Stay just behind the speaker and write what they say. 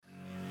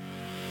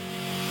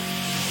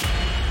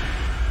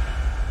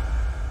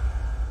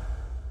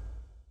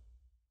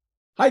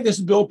Hi, this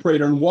is Bill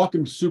Prater, and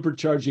welcome to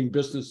Supercharging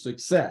Business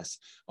Success.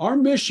 Our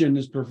mission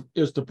is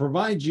to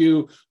provide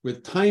you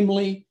with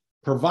timely,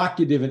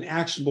 provocative, and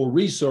actionable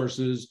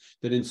resources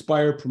that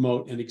inspire,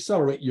 promote, and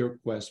accelerate your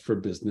quest for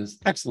business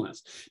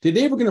excellence.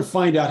 Today, we're going to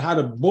find out how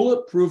to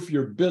bulletproof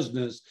your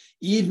business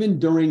even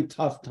during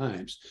tough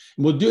times.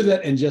 And we'll do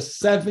that in just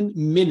 7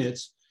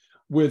 minutes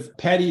with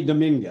Patty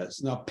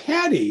Dominguez. Now,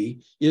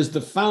 Patty is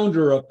the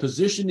founder of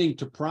Positioning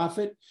to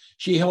Profit.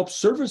 She helps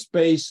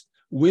service-based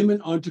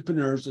women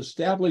entrepreneurs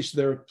establish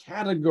their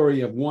category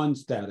of one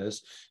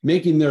status,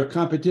 making their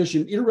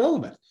competition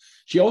irrelevant.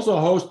 She also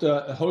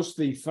hosts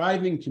the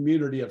thriving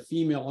community of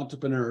female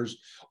entrepreneurs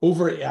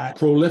over at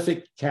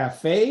Prolific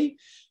Cafe.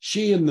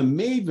 She and the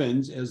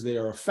Mavens, as they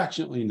are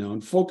affectionately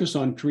known, focus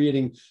on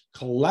creating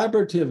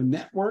collaborative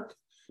network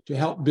to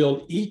help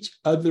build each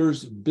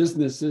other's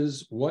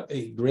businesses. What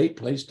a great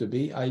place to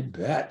be, I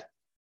bet.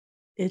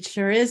 It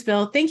sure is,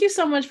 Bill. Thank you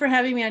so much for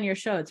having me on your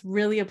show. It's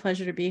really a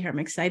pleasure to be here. I'm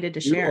excited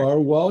to share. You are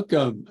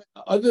welcome.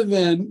 Other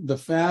than the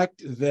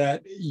fact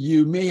that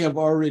you may have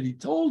already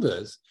told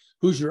us,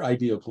 who's your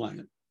ideal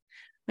client?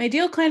 My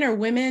ideal client are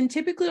women,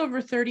 typically over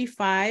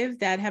 35,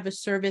 that have a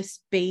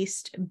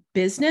service-based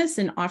business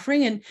and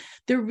offering, and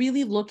they're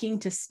really looking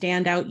to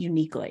stand out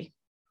uniquely.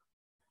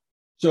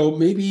 So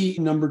maybe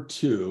number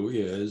 2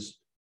 is,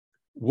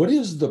 what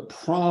is the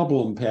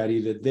problem,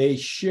 Patty, that they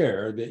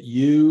share that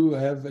you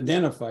have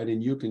identified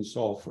and you can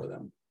solve for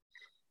them?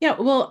 Yeah,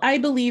 well, I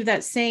believe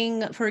that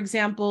saying, for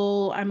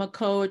example, I'm a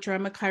coach or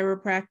I'm a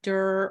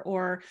chiropractor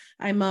or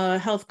I'm a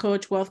health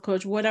coach, wealth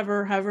coach,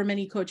 whatever, however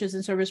many coaches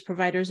and service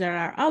providers that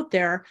are out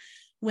there,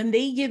 when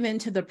they give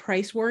into the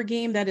price war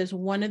game, that is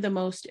one of the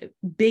most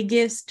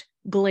biggest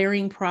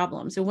glaring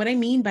problems. And what I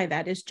mean by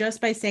that is just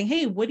by saying,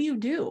 hey, what do you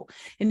do?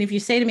 And if you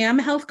say to me, I'm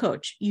a health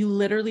coach, you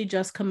literally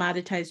just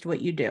commoditized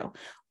what you do.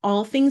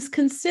 All things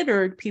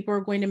considered, people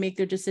are going to make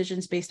their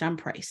decisions based on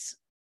price.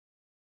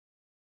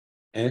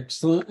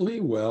 Excellently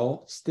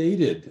well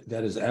stated.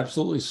 That is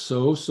absolutely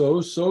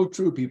so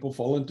true. People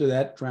fall into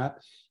that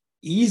trap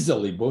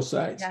easily, both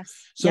sides. Yes.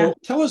 So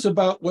Tell us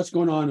about what's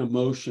going on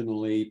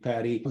emotionally,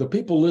 Patty. The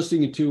people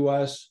listening to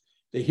us,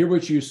 they hear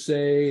what you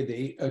say,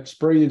 they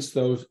experience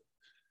those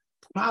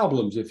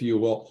problems, if you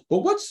will.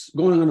 But what's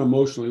going on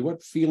emotionally?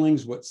 What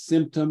feelings, what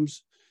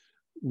symptoms,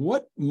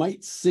 what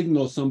might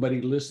signal somebody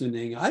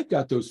listening, I've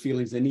got those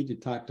feelings, I need to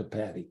talk to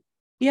Patty?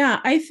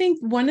 Yeah, I think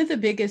one of the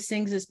biggest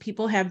things is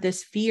people have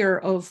this fear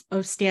of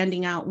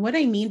standing out. What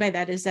I mean by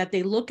that is that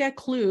they look at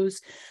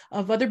clues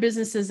of other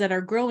businesses that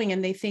are growing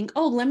and they think,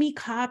 oh, let me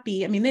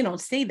copy. I mean, they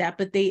don't say that,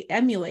 but they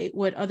emulate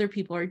what other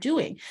people are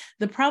doing.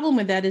 The problem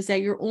with that is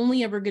that you're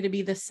only ever going to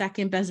be the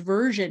second best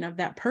version of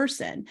that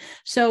person.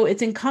 So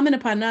it's incumbent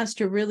upon us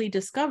to really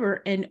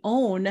discover and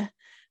own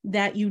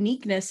that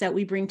uniqueness that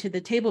we bring to the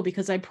table,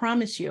 because I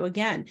promise you,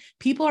 again,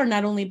 people are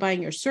not only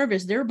buying your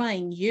service, they're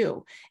buying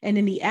you. And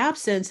in the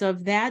absence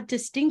of that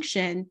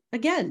distinction,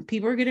 again,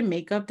 people are going to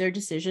make up their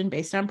decision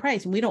based on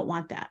price, and we don't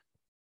want that.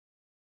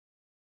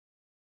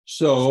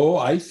 So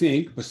I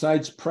think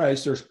besides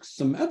price, there's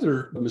some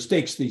other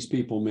mistakes these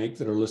people make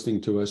that are listening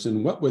to us.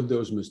 And what would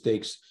those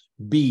mistakes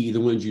be, the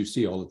ones you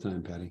see all the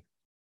time, Patty?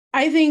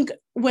 I think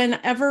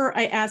whenever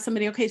I ask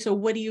somebody, okay, so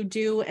what do you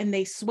do? And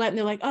they sweat and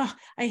they're like, oh,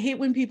 I hate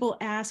when people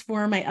ask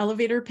for my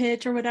elevator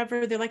pitch or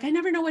whatever. They're like, I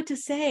never know what to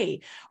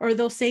say. Or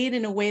they'll say it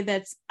in a way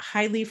that's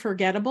highly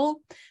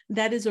forgettable.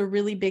 That is a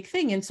really big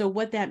thing. And so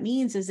what that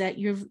means is that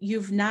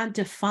you've not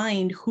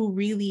defined who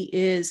really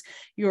is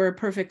your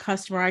perfect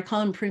customer. I call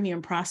them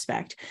premium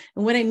prospect.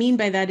 And what I mean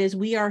by that is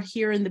we are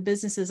here in the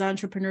business as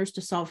entrepreneurs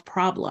to solve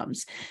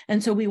problems.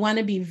 And so we want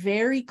to be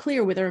very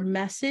clear with our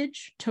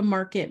message to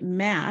market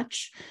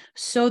match,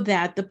 so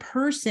that the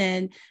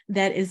person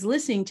that is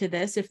listening to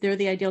this, if they're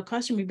the ideal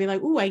customer, would be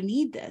like, oh, I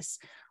need this.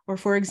 Or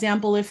for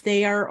example, if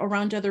they are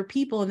around other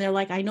people and they're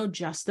like, I know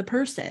just the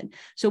person.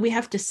 So we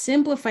have to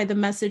simplify the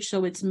message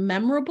so it's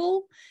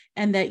memorable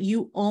and that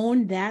you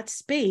own that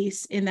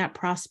space in that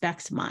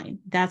prospect's mind.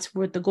 That's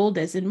what the goal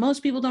is. And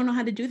most people don't know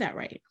how to do that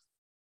right.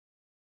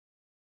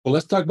 Well,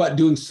 let's talk about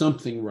doing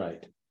something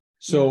right.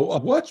 So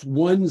what's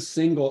one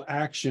single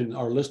action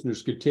our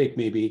listeners could take,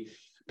 maybe,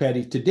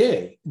 Patty,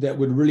 today that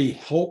would really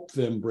help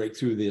them break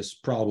through this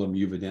problem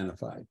you've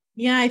identified?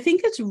 Yeah, I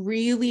think it's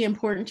really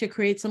important to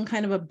create some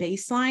kind of a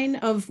baseline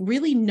of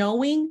really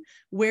knowing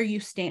where you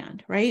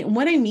stand, right? And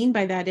what I mean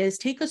by that is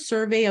take a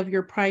survey of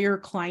your prior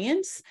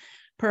clients,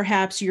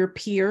 perhaps your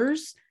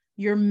peers,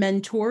 your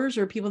mentors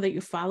or people that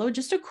you follow,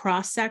 just a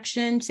cross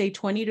section, say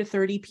 20 to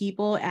 30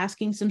 people,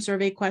 asking some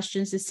survey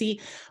questions to see,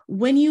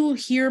 when you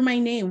hear my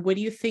name, what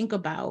do you think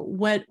about?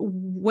 What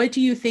do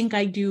you think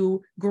I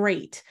do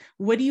great?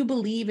 What do you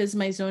believe is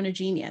my zone of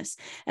genius?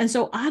 And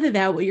so out of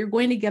that, what you're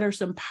going to get are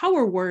some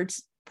power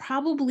words,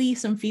 probably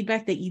some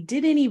feedback that you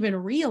didn't even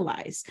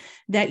realize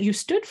that you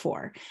stood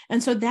for.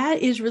 And so that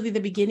is really the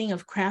beginning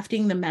of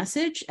crafting the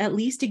message, at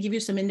least to give you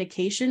some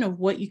indication of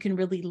what you can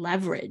really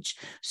leverage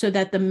so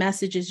that the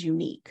message is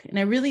unique. And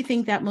I really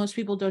think that most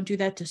people don't do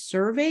that to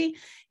survey.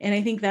 And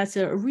I think that's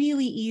a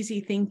really easy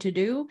thing to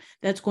do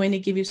that's going to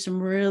give you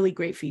some really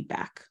great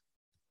feedback.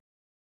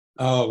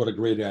 Oh, what a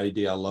great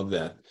idea. I love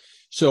that.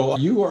 So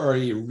you are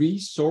a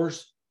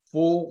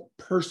resourceful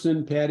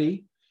person,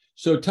 Patty.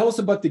 So tell us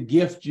about the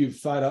gift you've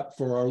thought up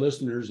for our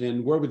listeners,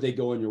 and where would they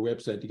go on your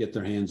website to get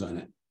their hands on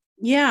it?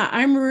 Yeah,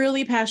 I'm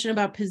really passionate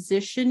about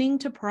positioning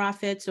to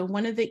profit. So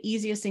one of the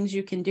easiest things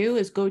you can do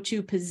is go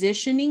to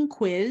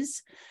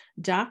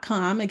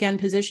positioningquiz.com. Again,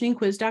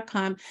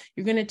 positioningquiz.com.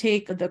 You're going to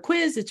take the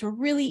quiz. It's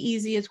really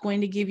easy. It's going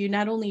to give you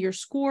not only your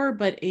score,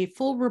 but a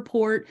full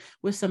report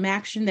with some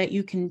action that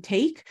you can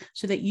take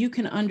so that you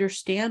can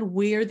understand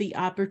where the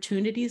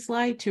opportunities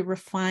lie to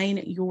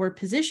refine your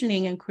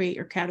positioning and create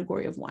your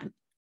category of one.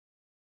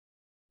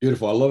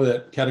 Beautiful. I love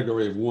that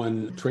category of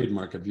one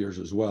trademark of yours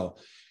as well.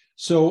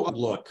 So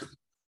look,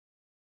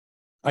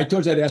 I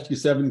told you I'd ask you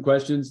 7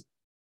 questions.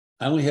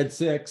 I only had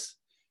 6.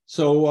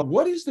 So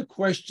what is the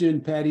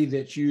question, Patty,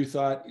 that you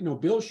thought,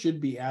 Bill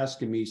should be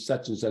asking me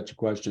such and such a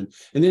question?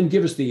 And then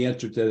give us the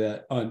answer to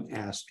that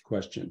unasked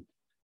question.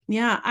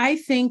 Yeah, I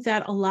think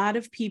that a lot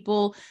of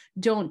people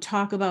don't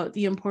talk about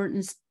the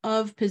importance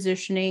of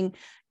positioning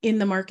in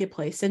the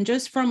marketplace. And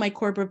just from my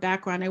corporate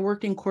background, I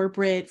worked in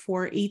corporate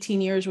for 18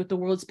 years with the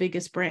world's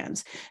biggest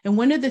brands. And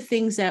one of the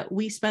things that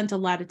we spent a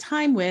lot of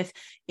time with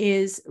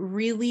is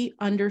really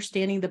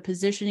understanding the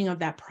positioning of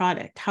that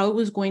product, how it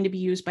was going to be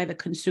used by the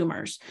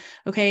consumers.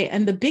 Okay.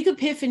 And the big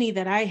epiphany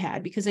that I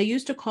had, because I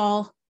used to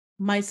call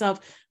myself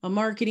a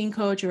marketing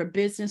coach or a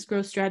business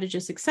growth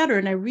strategist, et cetera.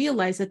 And I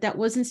realized that that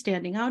wasn't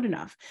standing out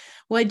enough.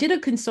 Well, I did a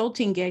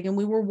consulting gig and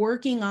we were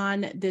working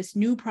on this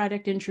new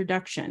product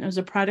introduction. It was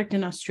a product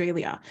in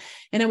Australia.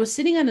 And I was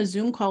sitting on a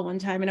Zoom call one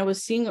time and I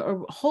was seeing a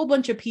whole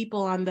bunch of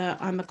people on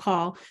the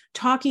call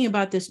talking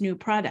about this new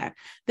product.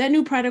 That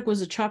new product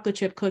was a chocolate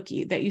chip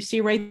cookie that you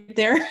see right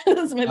there.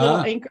 That's my little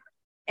anchor.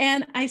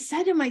 And I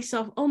said to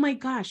myself, oh my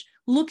gosh,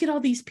 look at all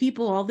these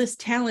people, all this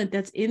talent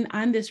that's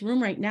on this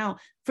room right now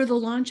for the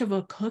launch of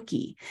a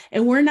cookie.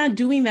 And we're not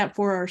doing that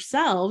for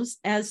ourselves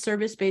as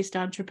service-based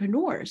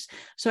entrepreneurs.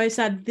 So I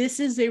said, this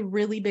is a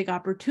really big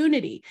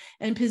opportunity.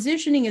 And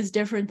positioning is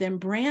different than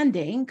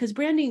branding, because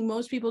branding,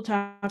 most people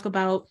talk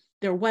about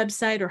their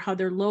website or how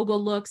their logo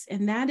looks.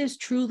 And that is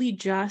truly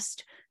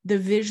just the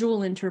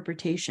visual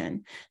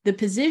interpretation. The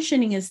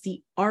positioning is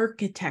the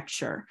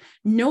architecture.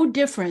 No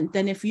different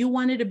than if you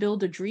wanted to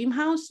build a dream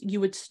house, you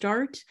would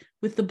start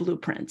with the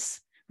blueprints,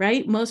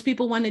 right? Most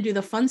people want to do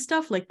the fun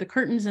stuff like the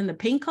curtains and the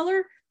paint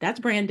color. That's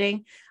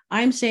branding.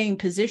 I'm saying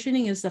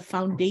positioning is the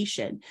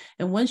foundation.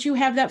 And once you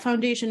have that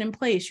foundation in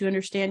place, you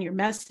understand your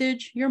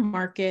message, your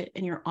market,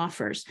 and your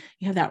offers.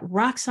 You have that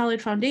rock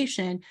solid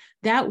foundation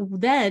that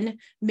then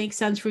makes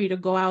sense for you to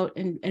go out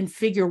and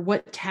figure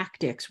what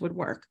tactics would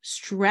work.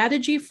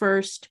 Strategy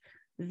first,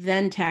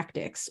 then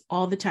tactics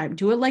all the time.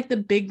 Do it like the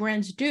big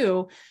brands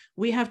do.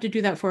 We have to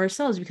do that for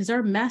ourselves because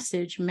our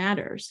message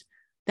matters.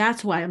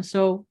 That's why I'm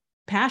so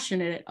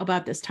passionate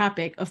about this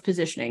topic of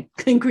positioning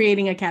and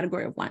creating a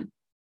category of one.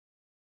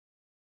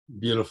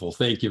 Beautiful.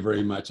 Thank you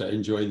very much. I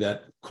enjoyed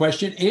that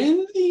question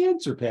and the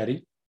answer,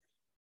 Patty.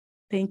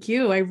 Thank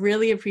you. I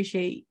really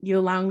appreciate you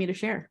allowing me to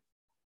share.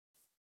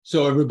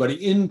 So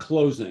everybody, in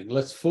closing,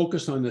 let's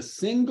focus on the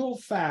single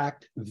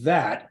fact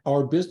that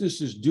our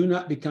businesses do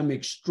not become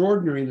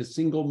extraordinary in a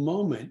single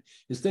moment.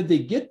 Instead, they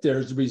get there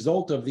as a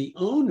result of the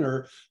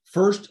owner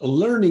first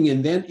learning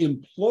and then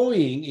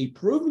employing a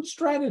proven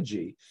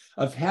strategy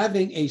of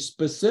having a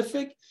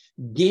specific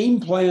game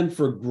plan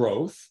for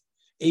growth,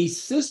 a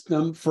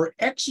system for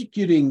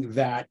executing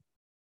that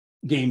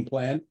game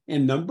plan,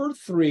 and number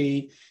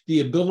 3, the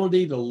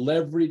ability to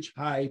leverage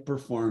high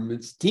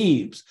performance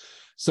teams.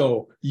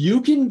 So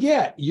you can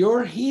get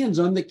your hands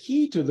on the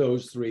key to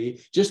those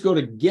 3. Just go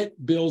to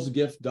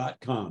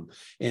getbillsgift.com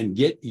and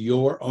get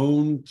your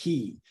own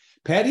key.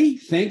 Patty,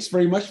 thanks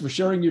very much for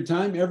sharing your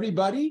time.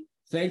 Everybody,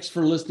 thanks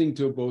for listening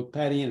to both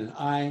Patty and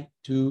I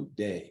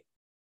today.